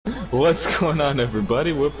What's going on,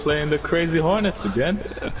 everybody? We're playing the Crazy Hornets again.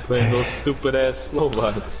 Playing those stupid ass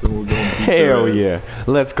Slovaks, and we're going to beat Hell their yeah! ass.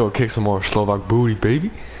 Let's go kick some more Slovak booty,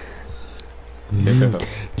 baby. Yeah.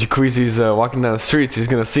 Jacuzzi's walking down the streets. He's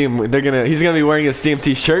gonna see him. He's gonna be wearing a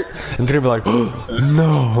CMT shirt, and they're gonna be like, oh,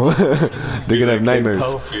 no. They're gonna have nightmares.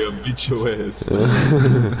 I'll beat your ass. They're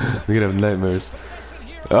gonna have nightmares.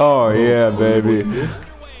 Oh yeah, baby.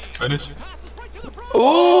 Finish.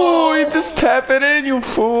 Oh, you just tap it in, you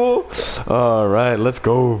fool. All right, let's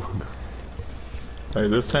go. Alright,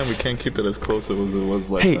 this time we can't keep it as close as it was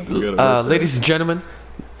last Hey, time. We gotta ladies and gentlemen,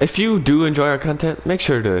 if you do enjoy our content, make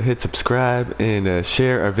sure to hit subscribe and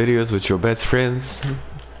share our videos with your best friends.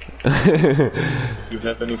 If you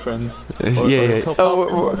have any friends. Yeah.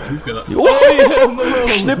 Oh, he's gonna.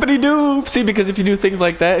 Snippity doo! See, because if you do things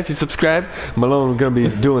like that, if you subscribe, Malone's gonna be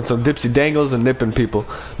doing some dipsy dangles and nipping people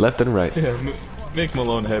left and right. Yeah, make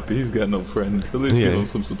Malone happy. He's got no friends. At least give him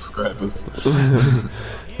some subscribers.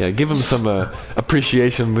 Yeah, give him some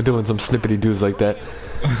appreciation for doing some snippety doos like that.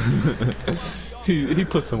 He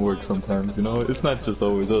puts some work sometimes, you know. It's not just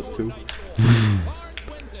always us two.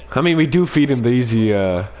 I mean, we do feed him the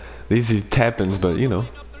easy tap-ins, but you know,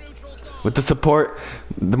 with the support,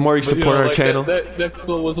 the more you support our channel, that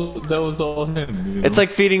was all him. You know? it's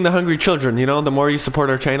like feeding the hungry children. You know, the more you support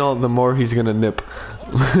our channel, the more he's gonna nip.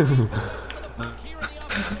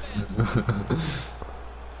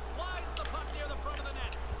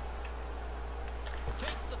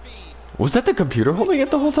 Was that the computer holding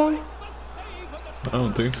it the whole time? I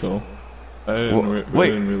don't think so. I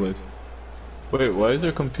didn't realize. Wait, why is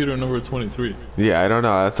there computer number 23? Yeah, I don't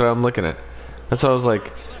know. That's what I'm looking at. That's what I was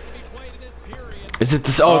like. Is it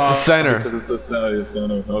this? Oh, it's the center. Because it's the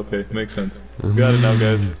center. Okay, makes sense. Got it now,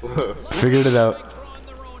 guys. Figured it out.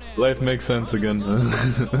 Life makes sense again.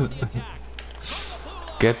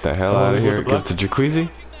 Get the hell out of here. Get the jacuzzi.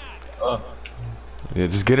 Yeah,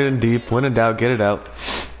 just get it in deep. When in doubt, get it out.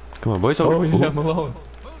 Come on, boys. Oh, yeah, I'm alone.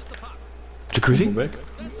 Jacuzzi?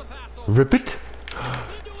 Rip it?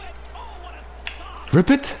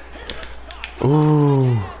 Rip it?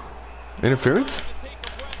 Ooh. Interference?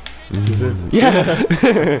 Yeah!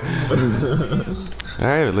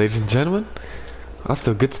 Alright, ladies and gentlemen. Off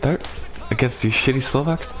to a good start against these shitty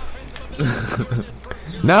Slovaks.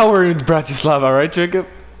 Now we're in Bratislava, right, Jacob?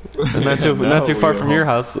 Not too far from your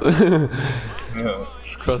house. Yeah,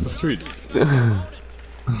 just across the street.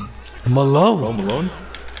 Malone. Oh, Malone?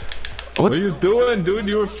 What are you doing, dude?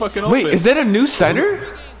 You were fucking open. Wait, is that a new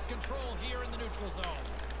center?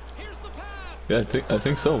 Yeah, I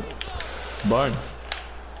think so. Barnes.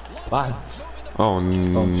 Oh,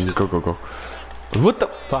 go. What the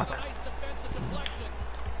fuck?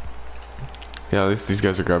 Yeah, these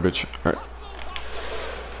guys are garbage. All right.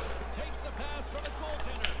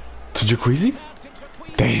 To Jacuzzi?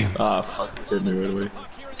 Damn. Ah, fuck! Hit me right away.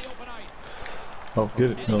 Oh,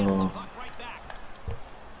 get it. No.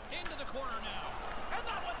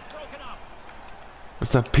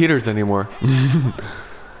 It's not Peters anymore.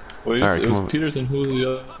 Wait, right, it was Peters and who was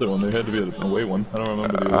the other one? There had to be an away one. I don't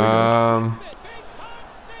remember the away one.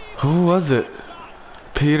 Who was it?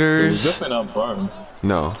 Peters? It was definitely not Barnes.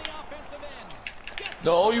 No.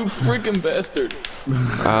 No, you freaking bastard.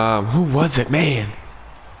 Who was it, man?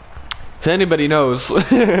 If anybody knows,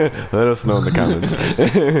 let us know in the comments.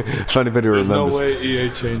 If anybody remembers. There's no way EA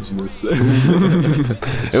changed this.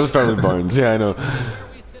 It was probably Barnes. Yeah, I know.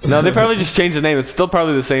 No, they probably just changed the name. It's still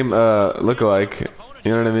probably the same lookalike.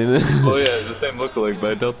 You know what I mean? Oh yeah, it's the same lookalike, but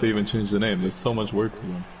I doubt they even changed the name. There's so much work for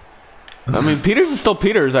them. I mean, Peters is still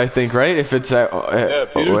Peters, I think, right? If it's yeah,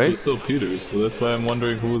 Peters away? is still Peters, so that's why I'm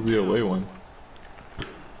wondering who was the away one.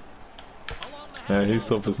 Yeah, he's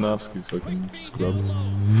still Pisnovsky, fucking scrub.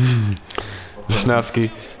 Pisnovsky,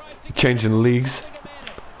 changing leagues.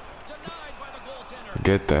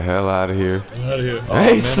 Get the hell out of here. Get out of here. Oh,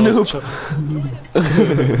 Hey, man, Snoop!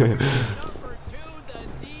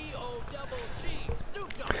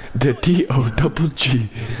 The D-O-double-G.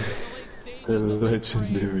 The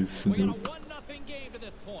legendary Snoop.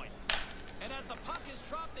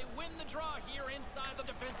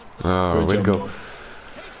 Oh, way to go.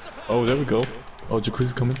 Oh, there we go. Oh,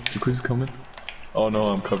 Jacuzzi's coming. Jacuzzi's coming. Oh no,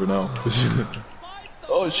 I'm covered now.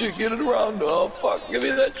 Oh shit, get it around. Oh fuck, give me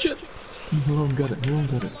that shit. Malone got it. Malone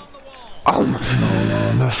got it. Oh my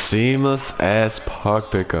god. The seamless ass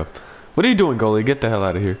puck pickup. What are you doing, goalie? Get the hell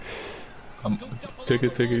out of here. Take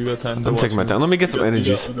it. You got time to I'm taking my time. Let me get some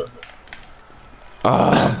energies.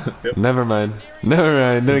 Ah, never mind.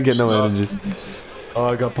 Didn't get no energies. Oh,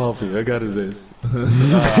 I got Puffy. I got his ass.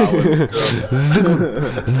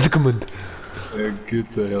 Zickerman. Yeah, get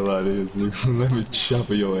the hell out of here, Zick. Let me chop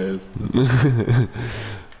your ass.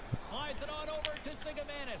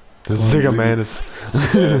 Zigamanus.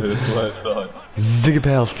 Yeah, that's what I thought.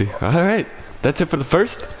 Zigapalty. Alright, that's it for the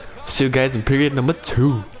first. See you guys in period number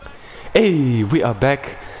 2. Hey, we are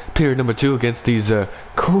back. Period number 2 against these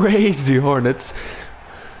crazy Hornets.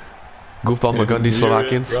 Goofball Magundi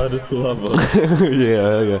Slovakians.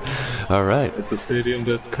 Yeah. Alright. It's a stadium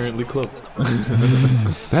that's currently closed.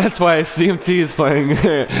 That's why CMT is playing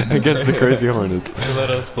against the crazy Hornets. They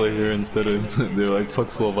let us play here instead of, they're like,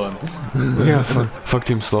 fuck Slovan. Yeah, fuck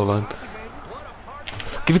Team Slovan.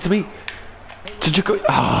 Give it to me.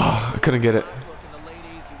 I couldn't get it.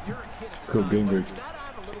 Let's go Gingrich.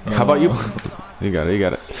 How about you? You got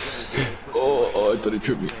it. Oh, I thought he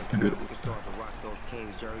tripped me. Good.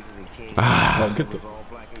 Get the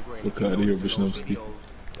fuck out of here, Vishnovsky.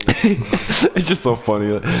 It's just so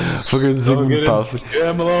funny. Fucking Ziggy Puff.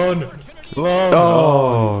 Yeah, Malone.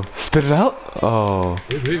 Oh, spit it out. Oh.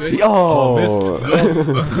 Wait. Oh, missed.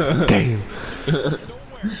 No. Damn.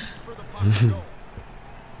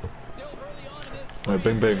 Alright,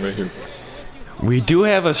 bang right here. We do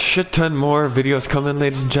have a shit ton more videos coming,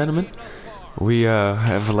 ladies and gentlemen. We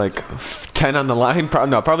have like 10 on the line.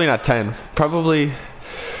 No, probably not 10. Probably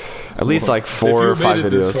at least like 4 or 5 videos. If you made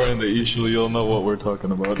it this far in the EASHL, you'll know what we're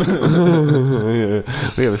talking about. Yeah,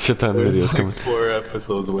 we have a shit ton of videos like coming. 4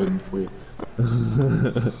 episodes waiting for you.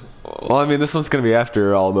 Well, I mean, this one's gonna be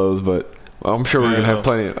after all those, but I'm sure we're gonna have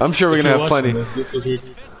plenty. I'm sure we're gonna have plenty. This was weird.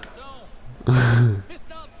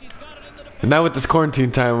 And now with this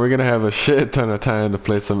quarantine time, we're gonna have a shit ton of time to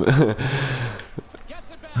play some.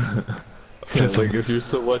 Yeah, like if you're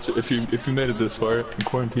still watching, if you made it this far,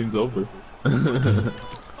 quarantine's over.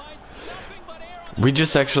 We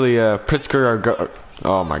just actually Pritzker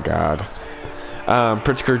oh my god.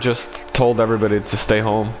 Pritzker just told everybody to stay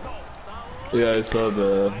home. Yeah, I saw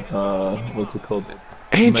the what's it called?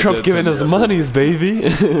 Ain't Trump giving us monies, baby.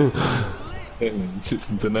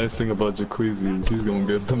 The nice thing about Jacuzzi is he's gonna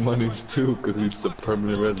get the monies too, cause he's the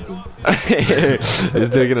permanent resident. Is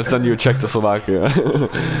they gonna send you a check to Slovakia?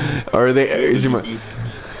 Or are they? Is you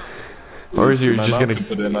or is you just gonna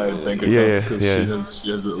put in my bank account? Cause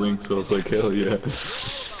she has it linked, so it's like hell yeah.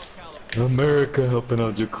 America helping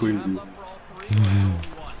out Jacuzzi.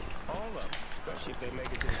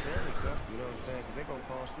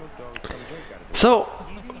 So,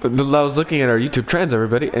 I was looking at our YouTube trends,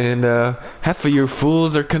 everybody, and half of you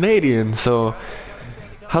fools are Canadian, so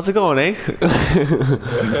how's it going, eh?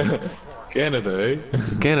 Canada, eh?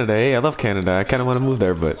 Canada, eh? I love Canada. I kind of want to move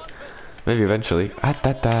there, but maybe eventually.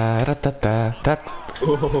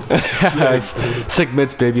 Sick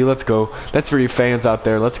mitts, baby. Let's go. That's for you fans out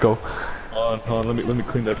there. Let's go. Hold on, let me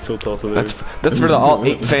clean that filter off of there. That's for the all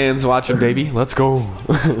 8 fans watching, baby. Let's go.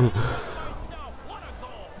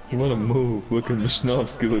 What a move. Look at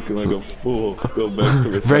Vishnovsky looking like a fool. Go back to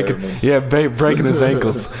retirement. breaking his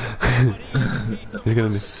ankles. He's gonna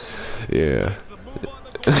be... Yeah.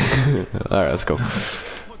 Alright, let's go.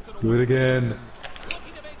 Do it again.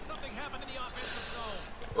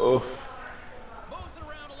 Oh.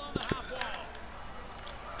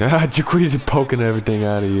 Ah, Jacuzzi poking everything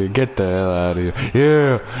out of you. Get the hell out of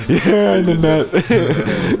here. Yeah, in the net.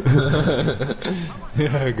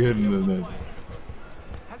 Yeah, good in the net.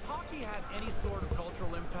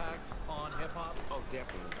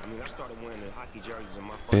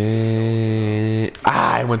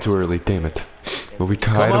 I went too early, damn it. But we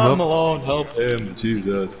tied him up. Come on, Malone, help him,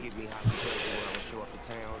 Jesus.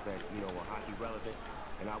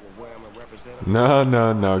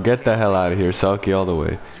 No, get the hell out of here, Selkie, all the way.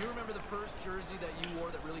 Do you remember the first jersey that you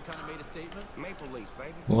wore that really kind of made a statement? Maple Leafs,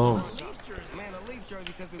 baby. Malone.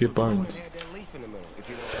 Get Barnes.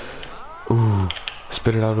 Ooh,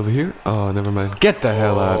 spit it out over here? Oh, never mind. Get the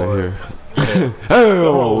hell out of here.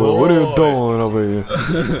 Oh, what are you doing over here?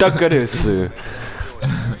 Duck at this.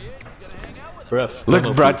 Ref.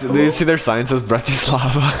 Look, do you see their sign says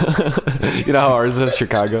Bratislava? You know how ours is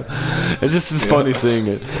Chicago? It's just funny seeing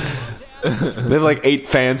it. They have like 8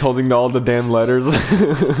 fans holding all the damn letters.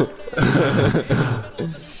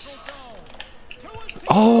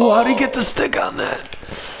 Oh, how do you get the stick on that?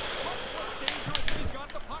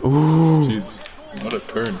 Ooh. Jeez, what a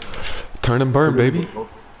turn. Turn and burn, baby.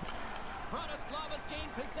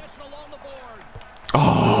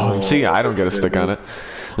 Oh, see, I don't get a stick on it.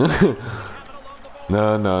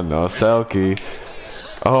 No, Selkie.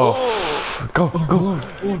 Oh, go.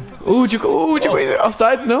 Ooh, you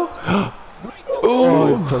offsides, no?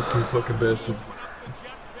 Ooh. Oh, fucking bastard.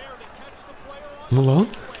 Malone?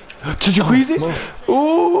 To Jacuzzi?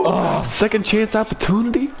 Ooh, second chance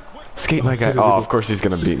opportunity? Skate my guy. Oh, of course he's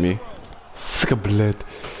gonna beat me. Sick of blood.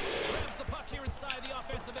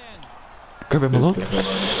 Grab it, Malone.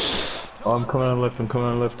 Oh, I'm coming on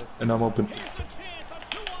left, and I'm open.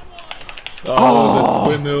 Oh, that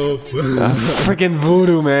spin move. Freaking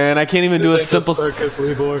voodoo, man. I can't even do a simple... circus,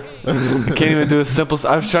 Libor. I can't even do a simple...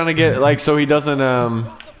 I was trying to get, like, so he doesn't,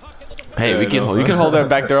 Hey, Yeah, you can hold that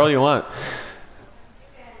back there all you want.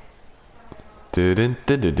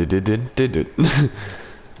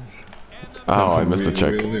 Oh, I missed the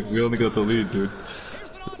check. We only got the lead, dude.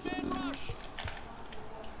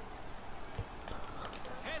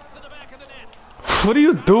 What are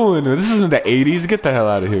you doing? This isn't the 80s. Get the hell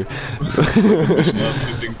out of here. He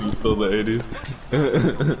thinks it's still the 80s.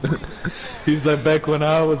 He's like, back when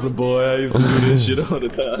I was a boy, I used to do this shit all the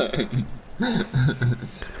time.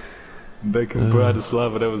 Back in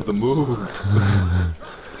Bratislava, that was the move.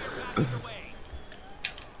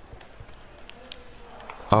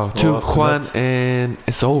 Oh, to Juan, and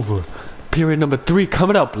it's over. Period number 3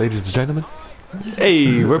 coming up, ladies and gentlemen.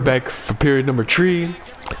 Hey, we're back for period number 3.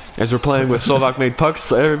 As we're playing with Slovak-made pucks,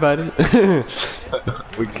 so everybody.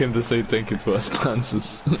 We came to say thank you to our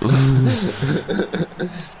sponsors.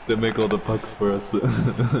 They make all the pucks for us.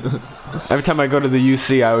 Every time I go to the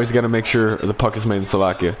UC, I always gotta make sure the puck is made in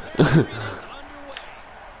Slovakia.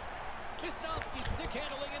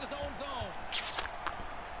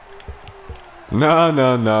 No,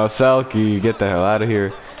 Selkie, get the hell out of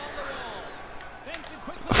here.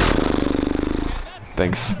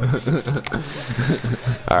 Thanks.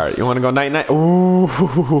 Alright, you wanna go night-night? Ooh.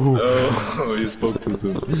 Oh, you spoke too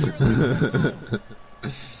soon.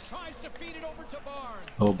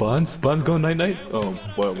 Oh, Bonds going night-night? Oh,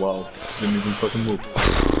 wow. Didn't even fucking move.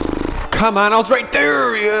 Come on, I was right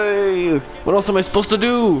there! Yay! What else am I supposed to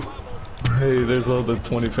do? Hey, there's all the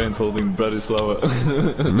 20 fans holding Bratislava.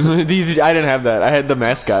 I didn't have that. I had the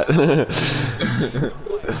mascot.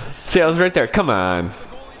 See, I was right there. Come on.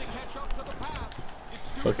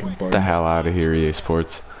 Fucking Barnes. The hell out of here, EA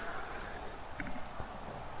Sports.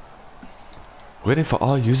 Waiting for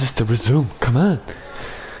all users to resume. Come on.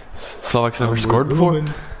 Slovaks never scored before.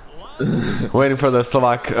 Waiting for the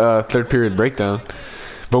Slovak third period breakdown.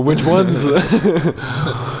 But which ones?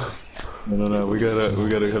 No. We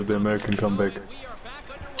gotta have the American comeback.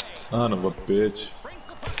 Son of a bitch.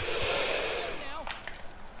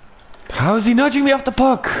 How is he nudging me off the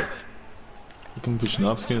puck? Fucking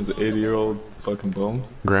Vishnopsky is an 80-year-old fucking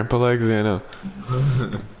bones. Grandpa legs, yeah, I know.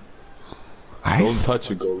 Don't touch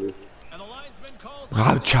it, goalie.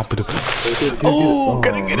 I'll chop it up. Oh,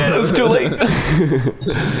 gotta get it. It's too late.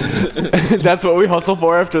 That's what we hustle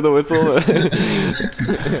for after the whistle.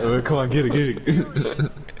 Come on, get it.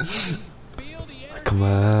 Come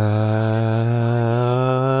on.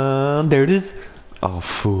 There it is. Oh,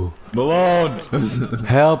 fool. Malone!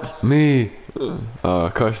 Help me.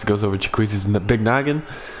 Of course, it goes over Jakub's big noggin.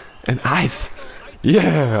 And ice.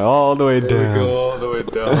 Yeah, all the way down. There we go, all the way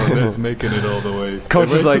down. That's making it all the way.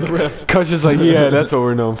 Coach is like, yeah, that's what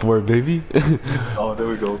we're known for, baby. Oh, there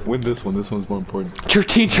we go. Win this one. This one's more important.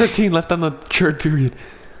 13 left on the third period.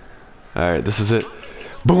 All right, this is it.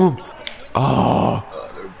 Boom. Oh.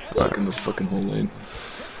 They're blocking the fucking whole lane.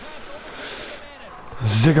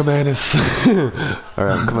 Zigamanis. All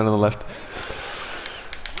right, I'm coming on the left.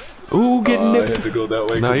 Ooh, getting nipped. I had to go that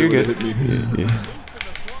way. No, you're good. Yeah.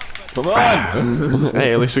 Come on!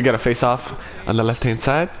 Hey, at least we got a face off on the left hand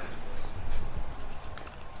side.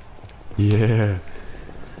 Yeah.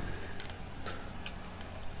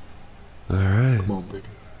 Alright. Come on, baby.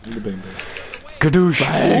 Bang, bang. Kadoosh.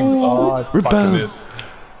 Bang! Oh, rebound.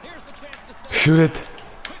 Shoot it.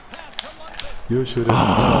 You shoot it.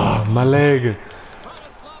 Ah, my leg.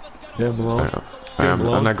 Yeah, Malone.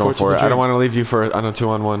 I'm not going for it. I don't want to leave you for on a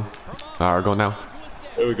 2-on-1. Alright, go now.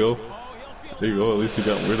 There we go. There you go, at least you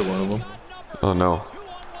got rid of one of them. Oh no.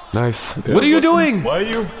 Nice. Okay, what are you doing? Why are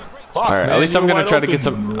you? Fuck, alright, man, at least I'm gonna try to open. get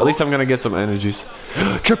some. At least I'm gonna get some energies.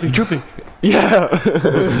 Tripping. Yeah.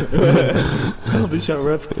 Penalty shot,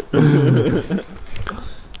 ref.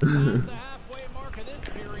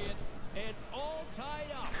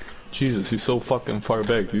 Jesus, he's so fucking far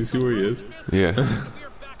back. Do you see where he is? Yeah.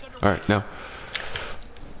 Alright, now.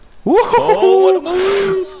 Woohoo! Oh, what a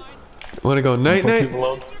move! Wanna go night?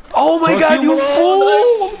 Oh my Fuck god, you you,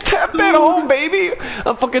 fool! Tap that home, baby!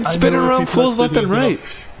 I'm fucking spinning around fools left and right.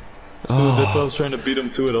 Dude, that's why I was trying to beat him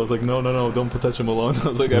to it. I was like, no, don't touch him alone. I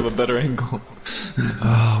was like, I have a better angle.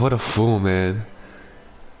 Oh, what a fool, man.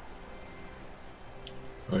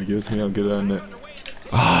 Alright, give it to me, I'll get it on net.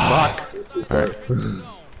 Fuck! Alright.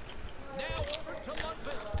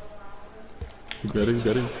 You got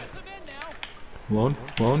it. Loan.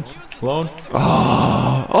 Oh,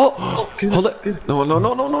 hold it.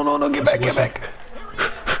 No, get back.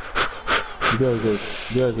 You guys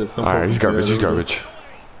are Alright, he's garbage.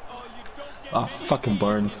 Ah, fucking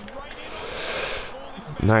Barnes.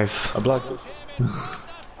 Nice. I blocked it.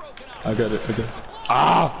 I got it.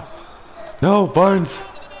 Ah! No, Barnes.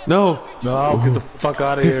 No. No, get the fuck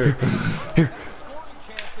out of here. Here.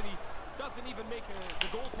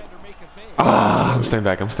 Ah, I'm staying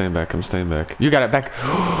back. You got it back.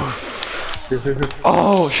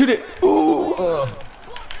 Oh, shoot it. Ooh.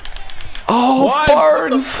 Oh, Why?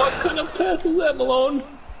 Barnes. What kind of pass is that, Malone?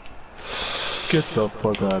 Get the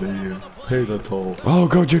fuck out of here. Pay the toll. Oh,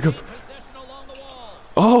 go, Jacob.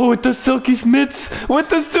 Oh, with the silky mitts. With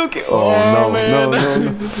the silky. Oh, no, man. no.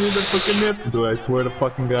 Just need the fucking nip. Do I swear to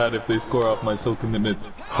fucking God if they score off my silky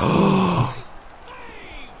mitts.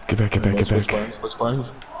 Get back. Watch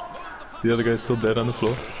Barnes. The other guy's still dead on the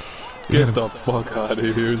floor. Get the fuck out of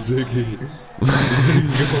here, Ziggy.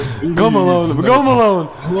 Ziggy. Go, Malone.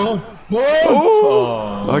 Malone.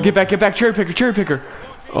 Oh, get back. Cherry picker.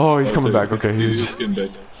 Oh, he's coming back. Okay, he's just getting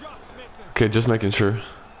back. Okay, just making sure.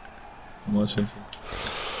 I'm watching.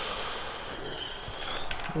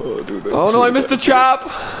 Oh, dude, oh no, I missed the chop.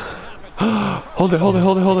 Hold it.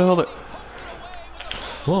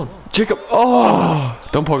 Come on. Jacob. Oh,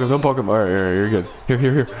 don't poke him. All right, you're good.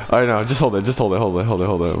 Here. All right, now just hold it. Hold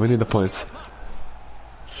it. We need the points.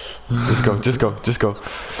 Just go. Just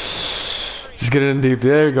get it in deep.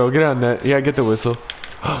 There you go. Get on that. Yeah, get the whistle.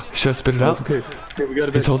 Should I spit it out? Okay, we got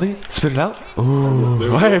it. He's holding it. Spit it out.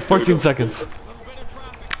 Ooh. I have 14 seconds.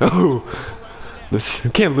 Oh. This, we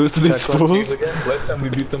can't lose to these fools. Last time we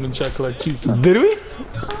beat them in Czech like cheese time. Did we?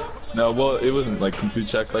 No, well, it wasn't like complete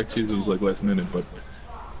Czech like cheese. It was like last minute, but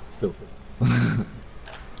still.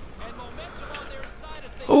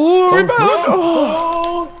 Ooh, rebound!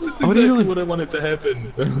 Oh, that's what are you exactly doing? what I wanted to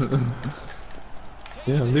happen.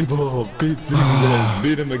 Yeah, Libor beat Ziggy.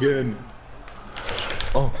 Beat him again.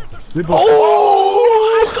 Oh, Libor. Oh!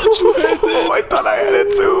 I thought you had it. I thought I had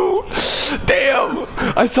it too. Damn!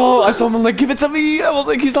 I saw him like, give it to me. I was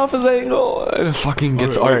like, he's off his angle. And it fucking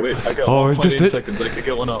gets. Alright. Wait, I got oh, is this it? seconds. I could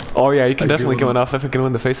get one off. Oh yeah, you can definitely get one off if I can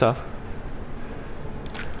win the face-off.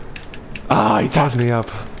 Ah, he ties me up.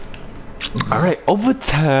 Alright,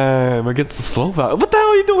 overtime against the Slovak. What the hell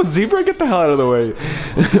are you doing, Zebra? Get the hell out of the way.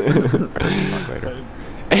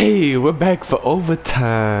 Hey, we're back for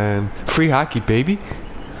overtime. Free hockey, baby.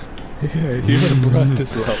 Yeah, you would have brought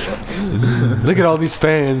this up. Look at all these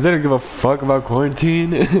fans. They don't give a fuck about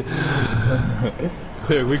quarantine.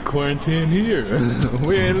 Hey, we quarantine here.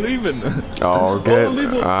 We ain't leaving. Oh, get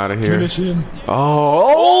out of here. Finish him.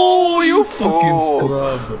 Oh, you fucking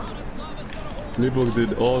fool. scrub. Libor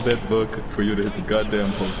did all that work for you to hit the goddamn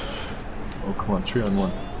post. Oh, come on,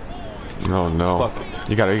 3-on-1. Oh no. Fuck.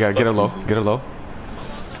 You gotta get it low. Get it low.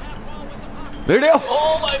 There they go.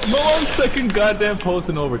 Oh my, 1 second goddamn post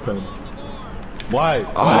in overtime. Why?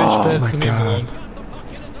 Oh Pass my to me, God. Malone.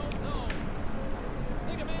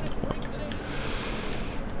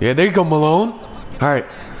 Yeah, there you go, Malone. Alright.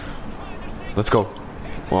 Let's go.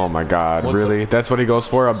 Oh my God, What really? That's what he goes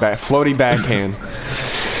for? A floaty backhand.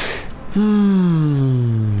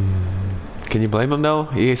 Can you blame him though?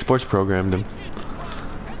 EA Sports programmed him.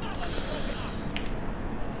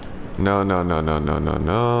 No.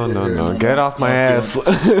 Get off my ass.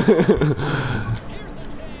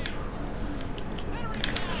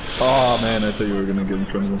 Oh man, I thought you were gonna get in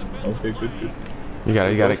front of him. Okay, good. You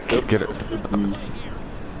got it. Get it.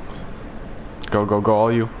 Go,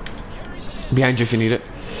 all you. Behind you if you need it.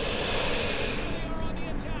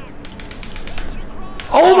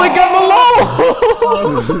 Oh my God,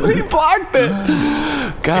 Malone! He blocked it!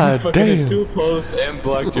 God damn. His 2 posts and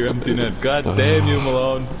blocked your empty net. God damn you,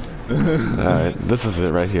 Malone. Alright, this is it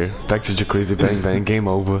right here. Back to Jacuzzi, bang, game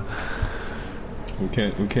over. We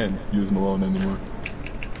can't use Malone anymore.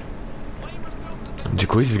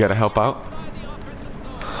 Jacuzzi's gotta help out.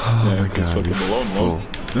 Oh Yeah, my God, fucking Malone won't.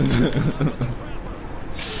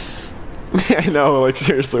 I know, like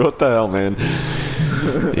seriously, what the hell, man?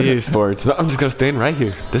 EA Sports. No, I'm just gonna stand right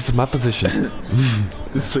here. This is my position.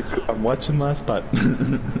 It's like, I'm watching my spot.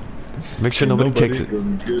 Make sure nobody takes it.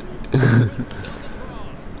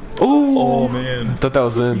 Oh man. I thought that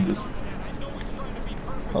was in.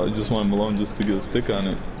 I just want Malone just to get a stick on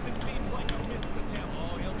it.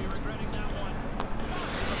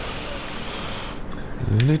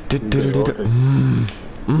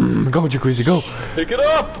 Go, Jacuzzi, go. Pick it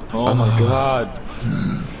up! Oh my God.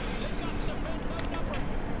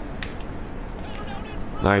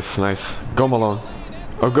 Nice. Go, Malone.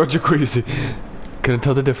 Or go, Jacuzzi. Couldn't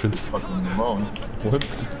tell the difference. Fucking Malone. What?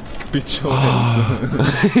 Beat your ass.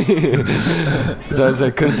 So I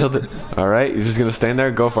said, couldn't tell the... Alright, you're just gonna stand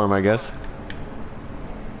there? Go for him, I guess.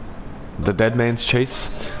 The dead man's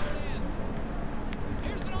chase.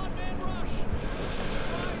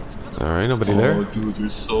 Alright, nobody Oh, there. dude, you're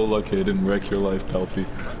so lucky I didn't wreck your life, Palpy.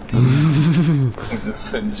 I'm gonna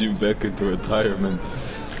send you back into retirement.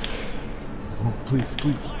 Oh, please,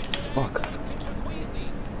 please. Fuck.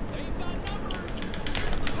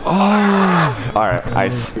 Oh! Alright,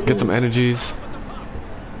 ice. Get some energies.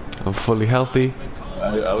 I'm fully healthy.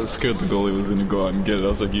 I was scared the goalie was gonna go out and get it. I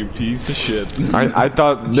was like, you piece of shit. I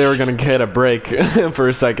thought they were gonna get a break for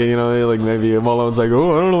a second, you know, like maybe Malone's like,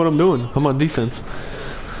 oh, I don't know what I'm doing. I'm on defense.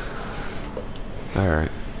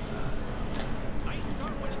 Alright.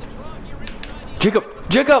 Jacob!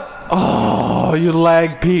 Jacob! Oh, you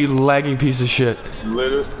lagging piece of shit.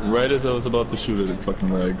 Literally, right as I was about to shoot it, it fucking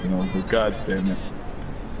lagged, and I was like, God damn it.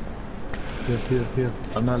 Here.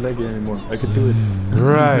 I'm not lagging anymore. I can do it.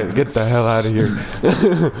 Right, get the hell out of here.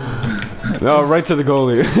 No, right to the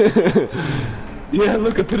goalie. Yeah,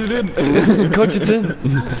 look, I put it in. Coach, it's in.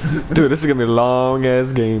 Dude, this is gonna be a long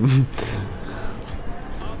ass game.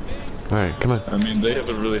 Alright, come on. I mean, they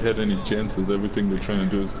haven't really had any chances. Everything they're trying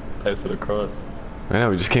to do is pass it across. I know,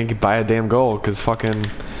 we just can't get by a damn goal, cause fucking...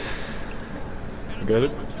 Got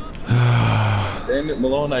it? Damn it,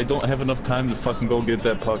 Malone, I don't have enough time to fucking go get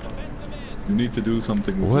that puck. You need to do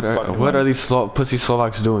something with What are these pussy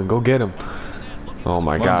Slovaks doing? Go get him. Oh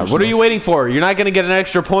my god. on, What are you waiting for? You're not gonna get an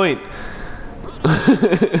extra point.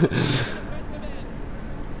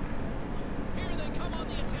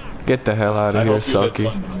 Get the hell out of here,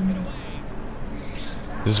 Sulky.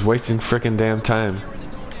 Just wasting frickin' damn time.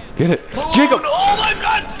 Get it. Oh, Jacob! no, oh my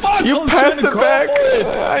god! Fuck! You passed it back!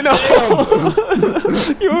 I know!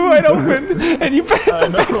 You were wide open! And you passed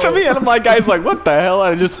it back to me! And my guy's like, what the hell?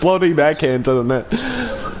 I just floating backhand to the net.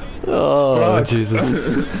 Oh, fuck. Jesus.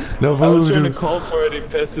 No, I was trying to call for it, he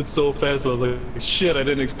passed it so fast, I was like, shit, I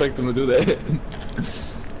didn't expect him to do that.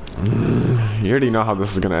 You already know how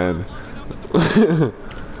this is gonna end.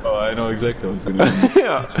 Oh, I know exactly what's gonna end.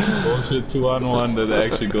 Yeah. Bullshit 2-on-1 that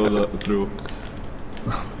actually goes up through.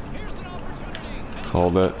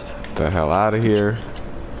 Hold it. The hell out of here.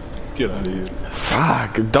 Get out of here.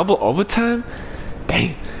 Fuck. Double overtime?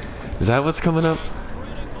 Dang. Is that what's coming up?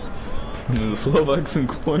 The Slovaks in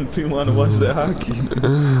quarantine want to watch their hockey.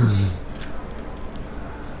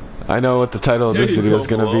 I know what the title of this video is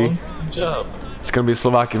gonna be. Good job. It's gonna be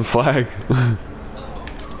Slovakian flag.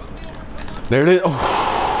 There it is. Oh.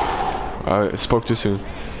 I spoke too soon.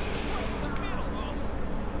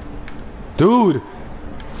 Dude!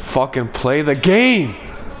 Fucking play the game!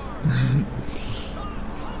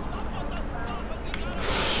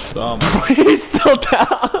 He's still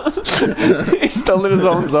down! He's still in his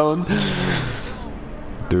own zone.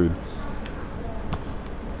 Dude.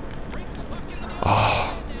 Oh.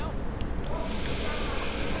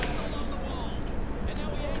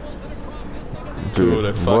 Dude,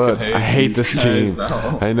 I hate this team.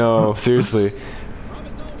 Now. I know, seriously.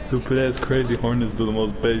 To play as Crazy Hornets do the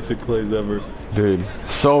most basic plays ever. Dude,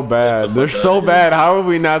 so bad. They're so bad. How have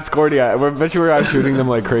we not scored yet? I bet you we're out shooting them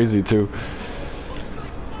like crazy too.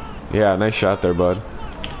 Yeah, nice shot there, bud.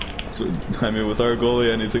 So, I mean, with our goalie,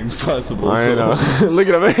 anything's possible. I so. know. Look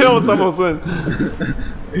at him. I know it's almost in.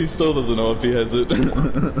 He still doesn't know if he has it.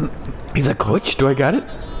 He's like, coach, do I got it?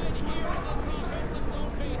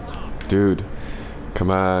 Dude, come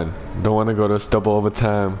on. Don't want to go to double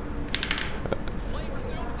overtime.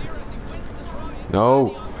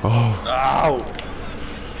 No. Oh. Ow.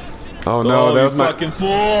 Oh no, that was my fucking fool!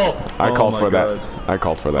 I called for that. I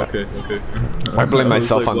called for that. Okay. I blame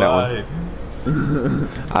myself like, on that one.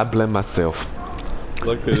 I blame myself.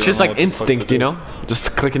 Luckily, It's just like instinct, you know?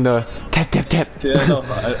 Just clicking the tap. Yeah,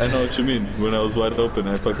 I know what you mean. When I was wide open,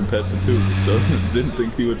 I fucking passed it too. So didn't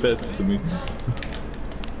think he would pass it to me.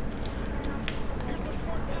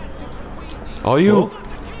 Oh, you. Oh.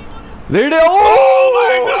 There it is. Oh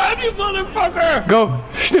my god, you motherfucker! Go.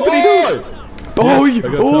 Snippity-doo. Oh,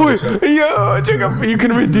 yeah, Jacob, you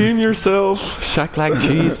can redeem yourself. Shack like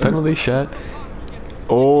cheese, penalty shot.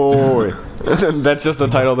 Oh, that's just the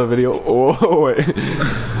title of the video. Oh,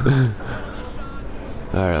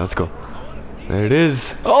 alright, let's go. There it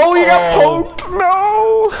is. Oh, you got poked.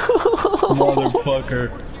 No.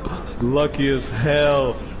 Motherfucker. Lucky as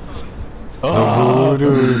hell.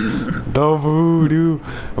 The voodoo.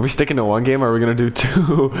 Are we sticking to one game or are we gonna do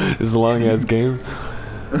two? This is a long ass game.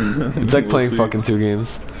 It's like playing fucking two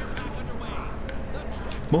games.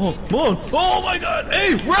 Come on. Oh my god.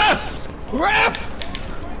 Hey, ref!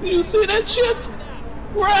 Did you see that shit?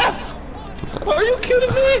 Ref! Are you kidding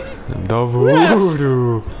me? The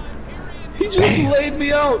voodoo. He just laid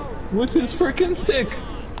me out with his freaking stick.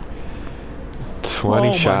 20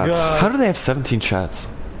 Oh my shots. God. How do they have 17 shots?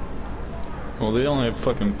 Well, they only have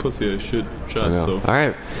fucking pussy ass shit shots, so.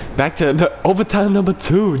 Alright, back to overtime number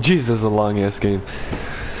 2. Jesus, a long ass game.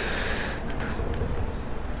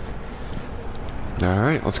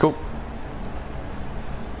 Alright, let's go.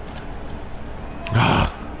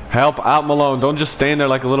 Help out, Malone. Don't just stand there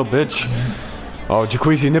like a little bitch. Oh,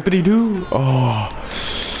 Jacuzzi nippity doo. Oh.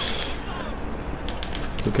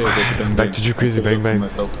 It's okay, bang, back to Jacuzzi bang bang.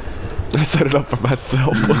 I set it up for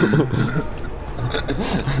myself.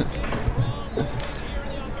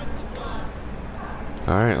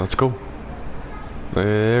 Alright, let's go.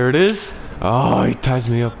 There it is. Oh, he ties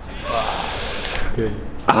me up. Okay.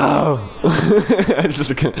 Oh!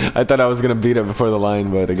 I thought I was gonna beat it before the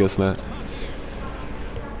line, but I guess not.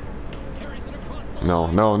 No,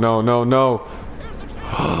 no, no, no, no.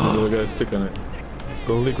 The other guy's stick on it.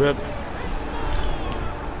 Goalie grab.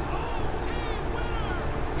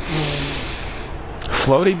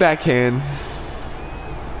 Floaty backhand.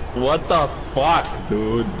 What the fuck,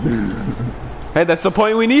 dude? Hey, that's the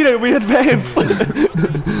point we needed. We advanced.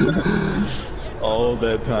 All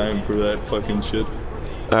that time for that fucking shit.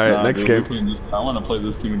 Alright, next game. I want to play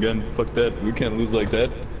this team again. Fuck that. We can't lose like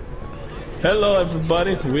that. Hello,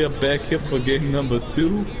 everybody. We are back here for game number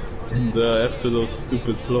 2. And after those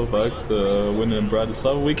stupid Slovaks winning in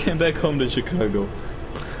Bratislava, we came back home to Chicago.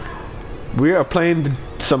 We are playing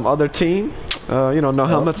some other team. You know, no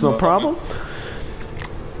helmets, no problem.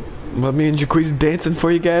 But me and Jacquees dancing for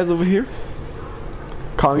you guys over here.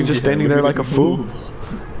 Kong's just standing there like a fool.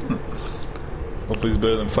 Hopefully he's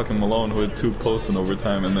better than fucking Malone, who had 2 posts in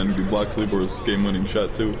overtime, and then he blocks Libor's game-winning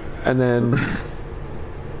shot too. And then,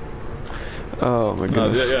 oh my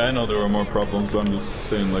goodness. Yeah, I know there were more problems, but I'm just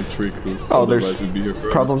saying like Tree, because there's we'd be here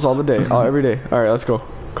forever. Problems all the day, every day. All right, let's go.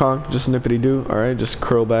 Kong, just nippity do. All right, just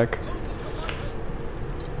curl back.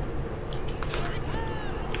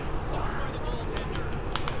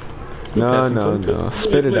 No, no, no.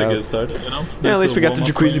 Spit it out. Started, you know? Yeah, at least we got the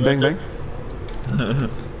Jacuzzi bang bang.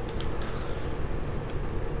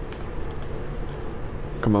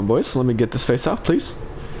 Come on, boys. Let me get this face off, please.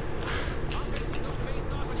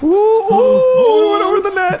 Ooh, we went over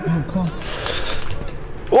the net.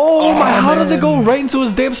 Oh my! How does it go right into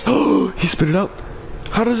his damn? He spit it out.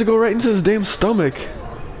 How does it go right into his damn stomach?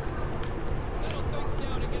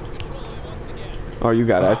 Oh, you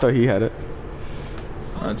got it. I thought he had it.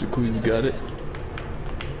 Jacuzzi got it.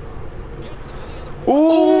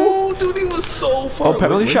 Oh, dude, he was so far. Oh,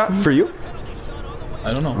 penalty shot for you?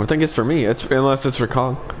 I don't know. I think it's for me. It's unless it's for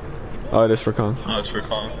Kong. Oh, it is for Kong. Oh, it's for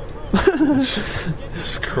Kong.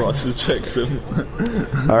 Just crosses checks him.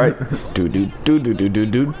 All right. Do do do do do do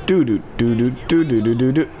do do do do do do do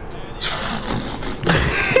do do.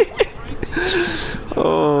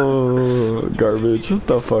 Oh, garbage. What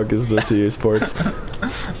the fuck is this EA Sports?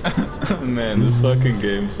 Man, this fucking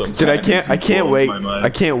game sometimes. Dude, I can't wait. I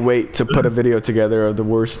can't wait to put a video together of the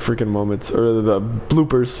worst freaking moments or the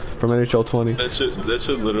bloopers from NHL 20. That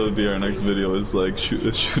should literally be our next video. Is like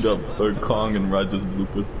shoot up Kong and Raj's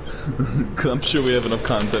bloopers. I'm sure we have enough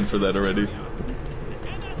content for that already.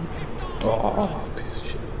 Oh, piece of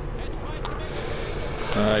shit.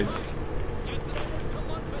 Nice.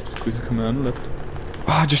 Squeeze coming on the left.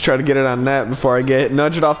 Oh, just try to get it on net before I get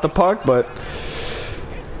nudged off the puck, but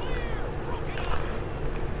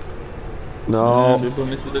no. And Libor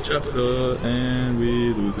misses the chop, and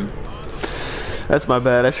we losing. That's my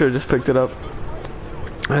bad. I should have just picked it up.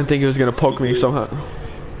 I didn't think he was gonna poke me somehow.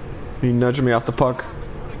 He nudged me off the puck.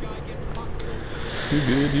 You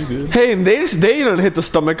good? You good? Hey, and they didn't hit the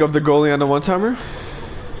stomach of the goalie on the one-timer.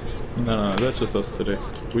 No, that's just us today.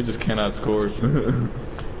 We just cannot score.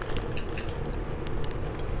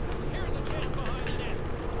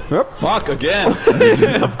 Yep. Fuck again!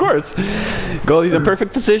 Yeah, of course. Goalie's in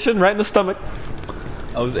perfect position, right in the stomach.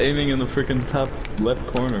 I was aiming in the freaking top left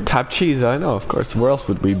corner. Top cheese, I know, of course. Where else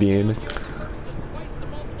would we be aiming?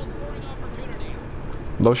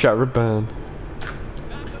 Low shot rebound.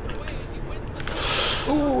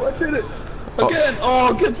 Oh, I did it! Again!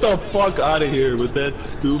 Oh, get the fuck out of here with that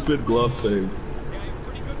stupid glove save.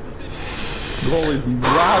 Goalie's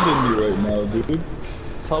robbing me right now, dude.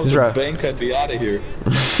 If I was a bank, I'd be out of here.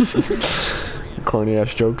 Corny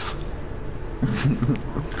ass jokes.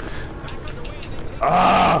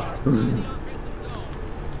 Ah!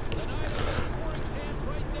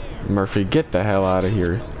 Murphy, get the hell out of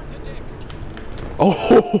here.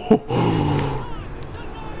 Oh!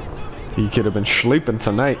 He could have been sleeping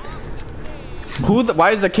tonight.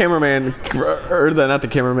 Why is the cameraman, or not the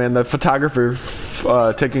cameraman, the photographer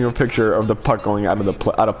taking a picture of the puck going out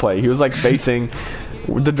of play? He was like facing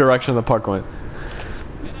the direction the puck went.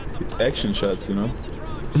 Action shots, you know?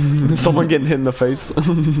 Someone getting hit in the face.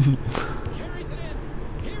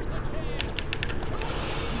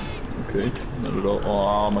 Okay, not at all.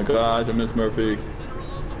 Oh my gosh, I missed Murphy.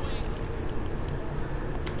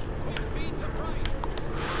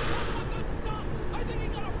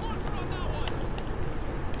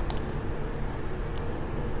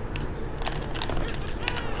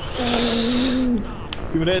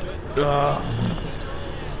 Give it.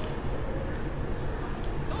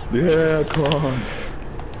 Yeah, Kong.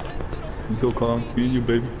 Let's go, Kong. Me and you,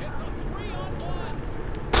 baby.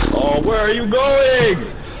 Oh, where are you going?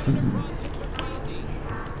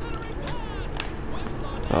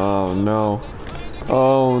 Oh no.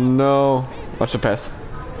 Oh no. Watch the pass.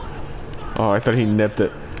 Oh, I thought he nipped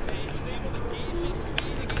it.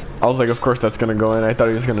 I was like, of course that's gonna go in. I thought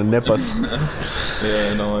he was gonna nip us.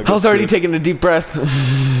 Yeah, no, I was already taking a deep breath.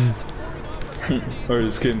 Or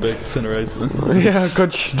just getting back to center ice. Yeah,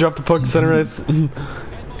 coach, drop the puck, center ice.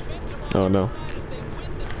 Oh no.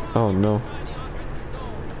 Oh no.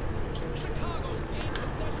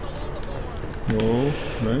 Oh,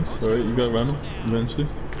 nice. Alright, you got running eventually.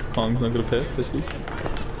 Kong's not gonna pass, I see.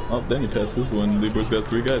 Oh, then he passes when Libor's got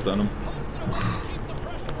 3 guys on him.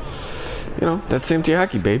 You know, that's empty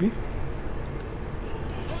hockey, baby.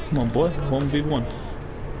 Come on, boy. 1v1.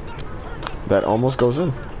 That almost goes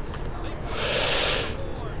in.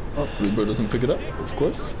 Oh, Libor doesn't pick it up, of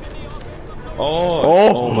course.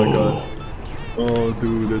 Oh my god. Oh,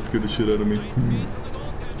 dude, that scared the shit out of me.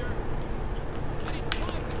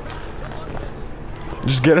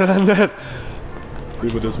 Just get it on that.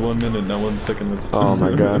 Libor, there's 1 minute, not 1 second left. Oh my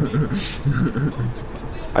god.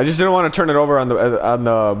 I just didn't want to turn it over on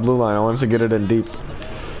the blue line. I wanted to get it in deep.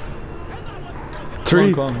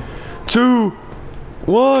 3, 2,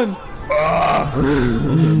 1.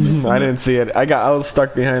 I didn't see it. I was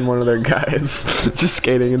stuck behind one of their guys, just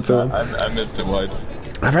skating into him. I missed it wide.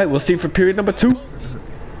 All right, we'll see for period number 2.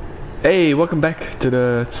 Hey, welcome back to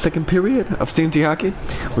the second period of CMT Hockey.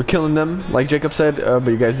 We're killing them, like Jacob said, but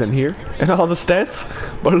you guys didn't hear. And all the stats,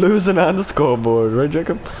 but losing on the scoreboard, right,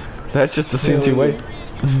 Jacob? That's just the CMT way.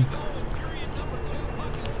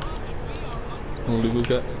 Oh, Libor's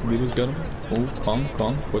got him. Oh,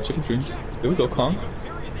 Kong, what chicken dreams? There we go, Kong.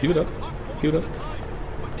 Give it up.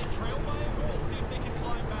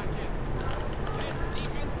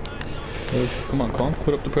 Come on, Kong,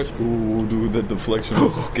 put up the pressure. Ooh, dude, that deflection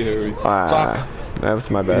was scary. Fuck. That was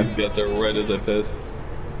my bad. He got there right as I passed.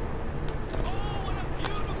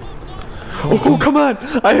 Oh, come on!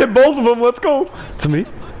 I hit both of them. Let's go. To me.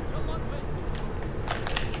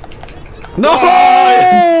 No!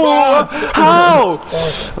 How?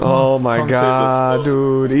 Oh my god,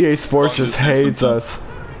 dude. EA Sports just hates us.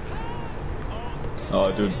 Oh,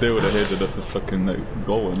 dude, they would have hated us if fucking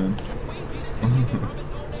goal went in.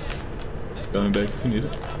 Coming back if you need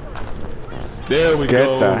it. There we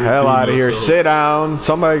go. Get the hell out of here. Sit down.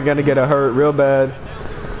 Somebody gonna get hurt real bad.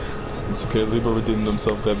 It's okay. Libor redeemed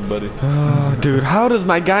himself, everybody. Oh, dude, how does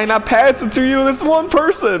my guy not pass it to you? This one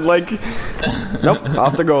person. Like, nope.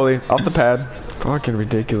 Off the goalie. Off the pad. Fucking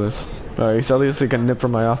ridiculous. Alright, he's obviously gonna nip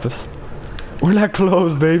from my office. We're not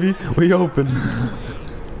closed, baby. We open.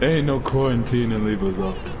 Ain't no quarantine in Libor's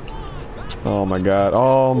office. Oh my god.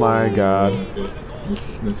 Oh my god. Okay.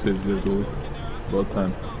 Let's save the goal. It's about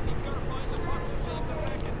time.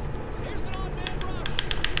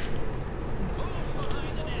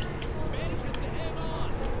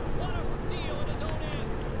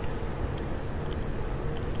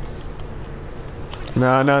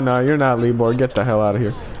 No, you're not Libor. Get the hell out of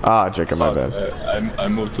here. Ah, Jacob, my bad. I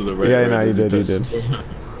moved to the right. Yeah, no, you did.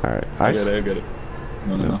 Alright, I get it.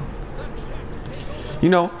 No. You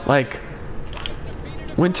know, like,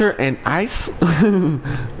 winter and ice?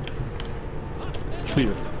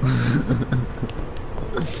 Clear.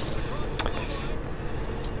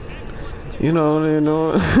 you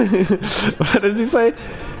know, what does he say?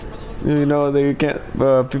 You know, they can't,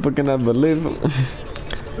 people cannot believe.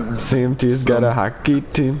 CMT's got a hockey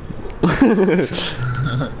team.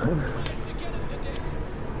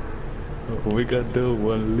 We got the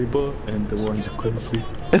one Libor and the one Jakub.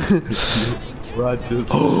 Rogers.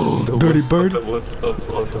 Oh, Dirty Bird. The one stuff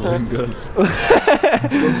on the wingers.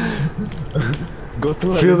 Go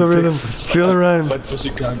to feel the rhythm. Feel the rhyme. Fight for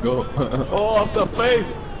Chicago. Oh, off the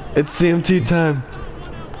face. It's CMT time.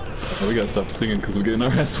 Oh, we gotta stop singing because we're getting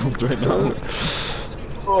our ass whooped right now.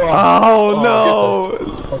 Oh no!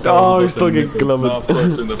 Oh, he's still getting gloved. Of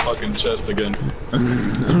course, in the fucking chest again.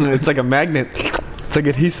 It's like a magnet. It's like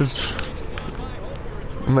adhesive.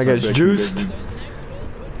 Oh my gosh, juiced.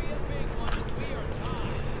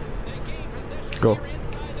 Go.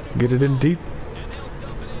 Get it in deep.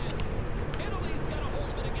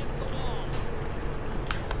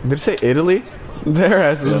 Did it say Italy? Their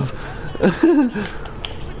asses.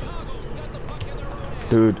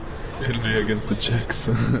 Dude. Italy against the Czechs.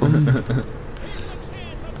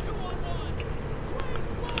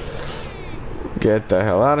 Get the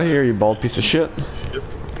hell out of here, you bald piece of shit.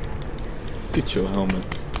 Get your helmet.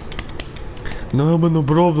 No helmet, no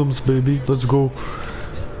problems, baby. Let's go.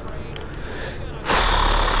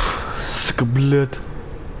 Sick of blood.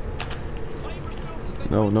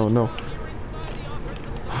 No, no, no.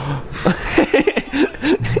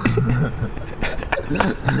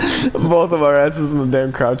 Both of our asses in the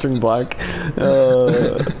damn crouching block.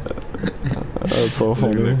 That's so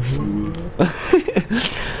funny.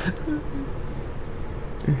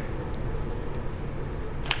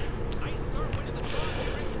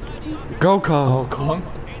 Go, Kong. Oh, Kong?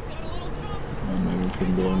 Oh, man, we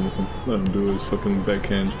couldn't go on with him. Let him do his fucking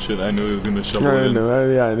backhand shit. I knew he was gonna shovel it in.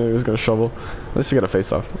 Yeah, I knew he was gonna shovel. At least you got a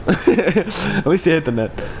face off. At least you hit the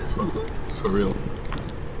net. For real.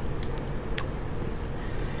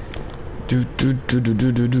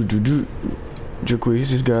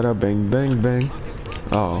 Jacuzzi's got a bang, bang, bang.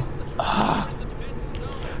 Oh.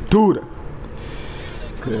 Dude!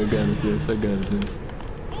 Okay, I got his ass, I got his ass.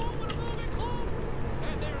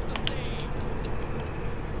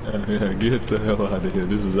 Yeah, get the hell out of here.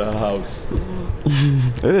 This is our house.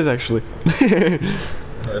 It is actually.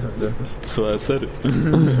 That's why I said it.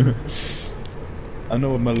 I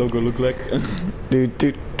know what my logo look like.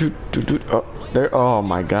 Dude. Oh, there. Oh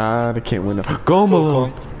my god, I can't win. Go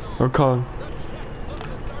Malone. Or Kong.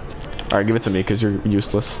 Alright, give it to me because you're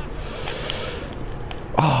useless.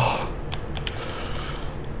 Oh.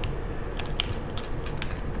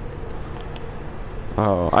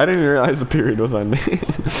 Oh, I didn't realize the period was on me.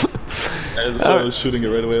 I was shooting it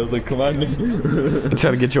right away. I was like, come on. I'm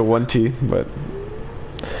trying to get you a 1T, but...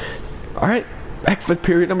 Alright, back for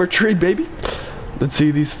period number 3, baby. Let's see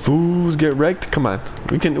these fools get wrecked. Come on,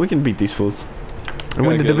 we can beat these fools. And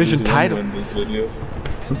win the division title.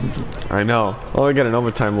 I know. Well, we got an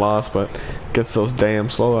overtime loss, but against those damn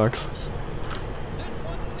Slovaks.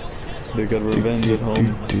 They got revenge at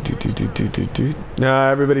home. Nah,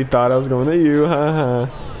 everybody thought I was going to you, haha.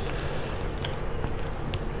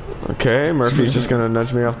 Okay, Murphy's just gonna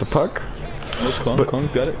nudge me off the puck. Oh, Kong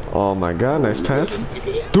got it. Oh my god, nice pass.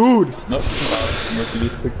 Dude! Nope. Murphy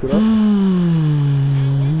just picked it up.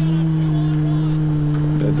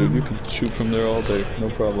 Yeah, dude, you can shoot from there all day, no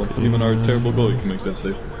problem. Even our terrible goalie can make that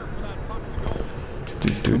save.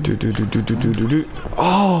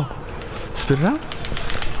 Oh! Spit it out?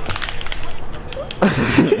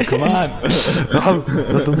 Come on! No,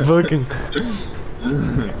 nothing's working.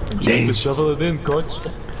 Just to shovel it in, coach.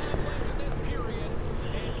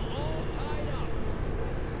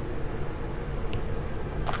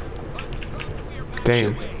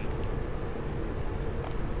 Damn. Dude,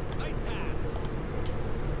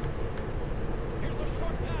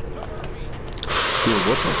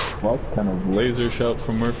 what the fuck kind of laser shot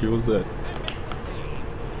from Murphy was that?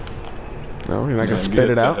 No, you're not gonna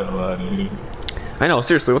spit it out? I know,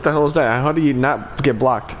 seriously, what the hell is that? How do you not get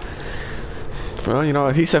blocked? Well, you know,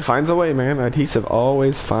 adhesive finds a way, man. Adhesive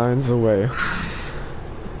always finds a way.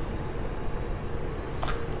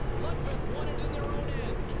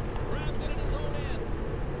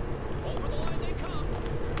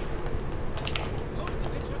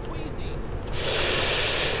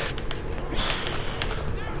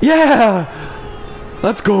 Yeah!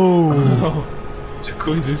 Let's go! Oh,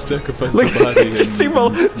 Jacuzzi sacrificed Look, the body. just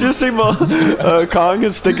see Kong,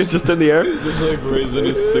 his stick is just in the air. He's just like raising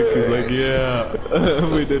his stick, he's like, yeah,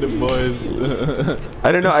 we did it, boys.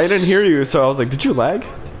 I don't know, I didn't hear you, so I was like, did you lag?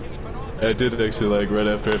 I did actually like right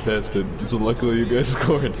after I passed it, so luckily you guys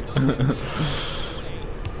scored.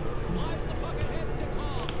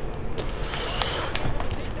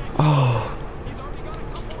 Oh.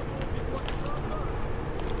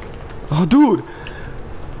 Oh, dude!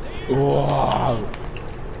 Wow!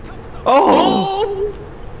 Oh!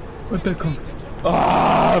 What the come?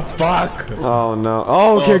 Ah, fuck! Oh no!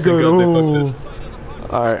 Oh, okay, good. Oh.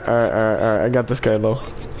 Alright, I got this guy low.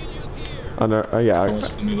 Oh no! Yeah.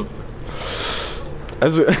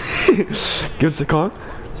 As we give it to Kong.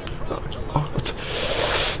 Oh, what's...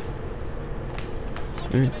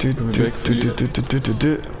 I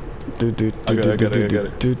got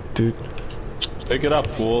it. Pick it up,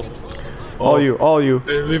 fool. All you.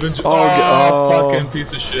 Fucking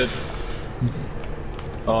piece of shit.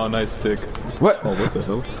 Oh, nice stick. What? Oh, what the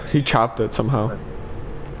hell? He chopped it somehow.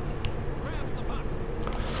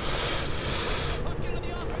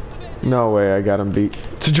 No way, I got him beat.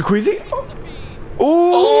 To Jacuzzi?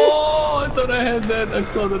 Oh, I thought I had that. I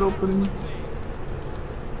saw that opening.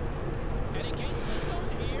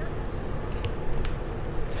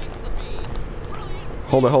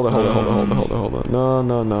 Hold on.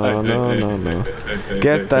 No.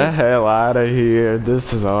 Get the hell out of here.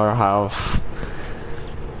 This is our house.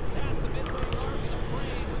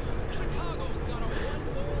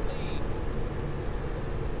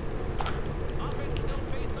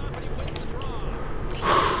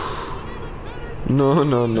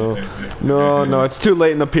 No, it's too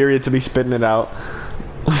late in the period to be spitting it out.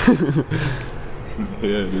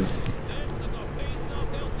 Yeah, it is.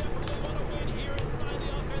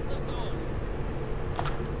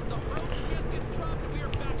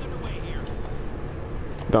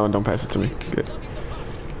 Don't pass it to me. Good.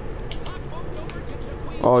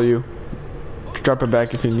 All you. Drop it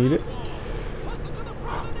back if you need it.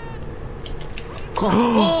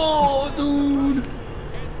 Oh, dude!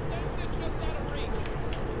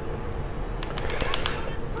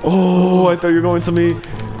 Oh, I thought you were going to me.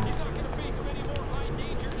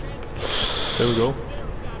 There we go.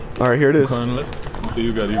 Alright, here it is. Okay,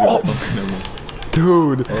 you got it. Okay, never mind.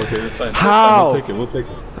 Dude. Okay, that's fine. How? We'll take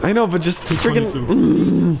it. I know, but just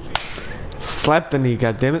freaking slap the knee,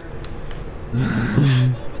 goddammit.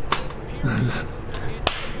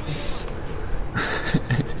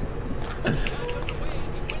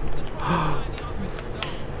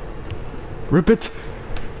 Rip it.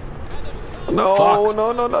 No, Fuck. no.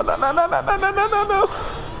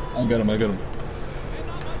 I got him.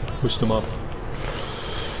 Pushed him off.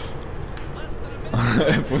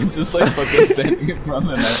 Everyone's just like fucking standing in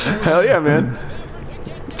front of him. Hell yeah, man.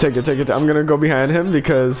 Take it. I'm gonna go behind him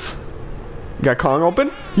because got Kong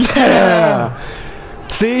open. Yeah.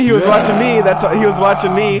 See, he was watching me. That's what he was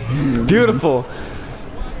watching me. Beautiful.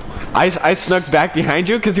 I snuck back behind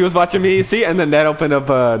you because he was watching me. See, and then that opened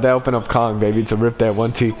up Kong, baby, to rip that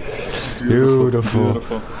 1T. Beautiful.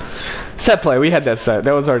 Set play. We had that set.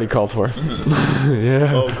 That was already called for.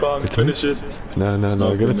 Yeah. Oh, Kong, finish it.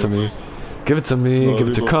 No. Give it to me. Give it to me. No, give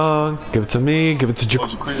it to Kong. Give it to me. Give it to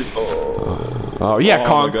Jakub. Oh yeah,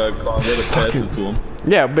 Kong. Oh my God, Kong. Let it pass it to him.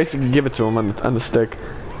 Yeah, basically give it to him on the stick.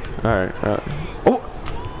 All right. Oh.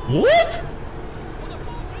 What?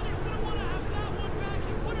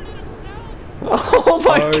 Oh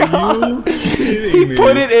my God! He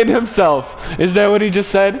put it in himself. Is that what he just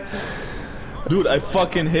said? Dude, I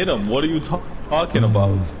fucking hit him. What are you talking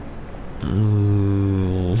about?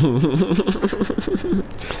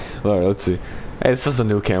 Alright, let's see. Hey, this is a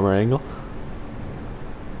new camera angle.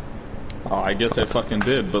 Oh, I guess I fucking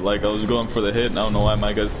did, but like I was going for the hit, and I don't know why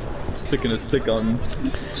my guy's sticking a stick on,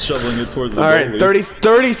 shoveling it towards the Alright,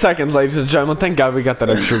 30 seconds, ladies and gentlemen. Thank God we got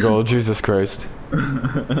that extra goal. Jesus Christ.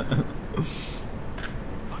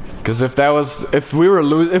 Because if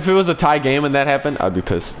it was a tie game and that happened, I'd be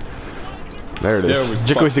pissed. There it is.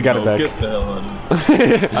 Jakub got it back. Get the hell out of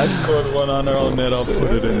here. I scored one on our own net. I'll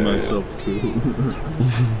put it in myself too.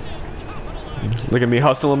 Look at me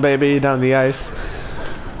hustling, baby, down the ice.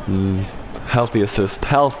 Healthy assist.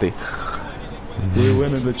 Healthy. We're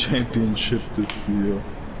winning the championship this year.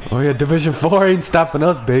 Oh yeah, Division 4 ain't stopping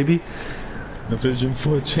us, baby. Division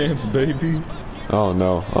 4 champs, baby. Oh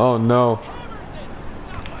no.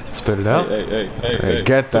 Spit it out. Hey,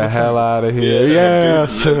 get the hell out of here. Yeah,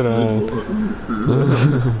 sit down.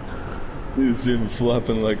 You see him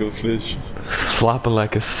flopping like a fish. Flopping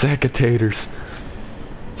like a sack of taters.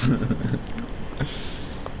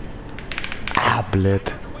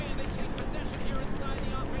 Ablet.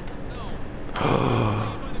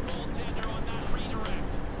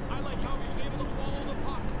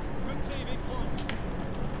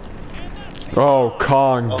 Oh,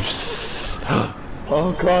 Kong.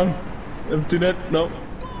 Oh, Kong. Empty net. No.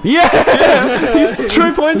 Yeah! He's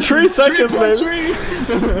 3.3 seconds, baby.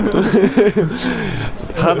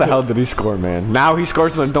 How the hell did he score, man? Now he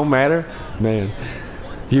scores when it don't matter? Man.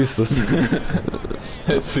 Useless.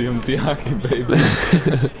 It's the empty hockey, baby.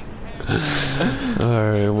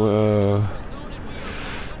 Alright, well.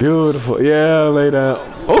 Beautiful. Yeah, lay down.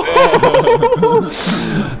 Oh,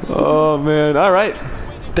 oh man. Alright.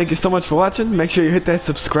 Thank you so much for watching. Make sure you hit that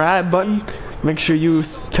subscribe button. Make sure you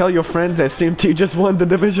tell your friends that CMT just won the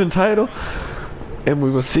division title. And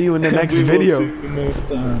we will see you in the next video. See you next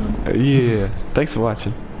time. Yeah. Thanks for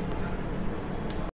watching.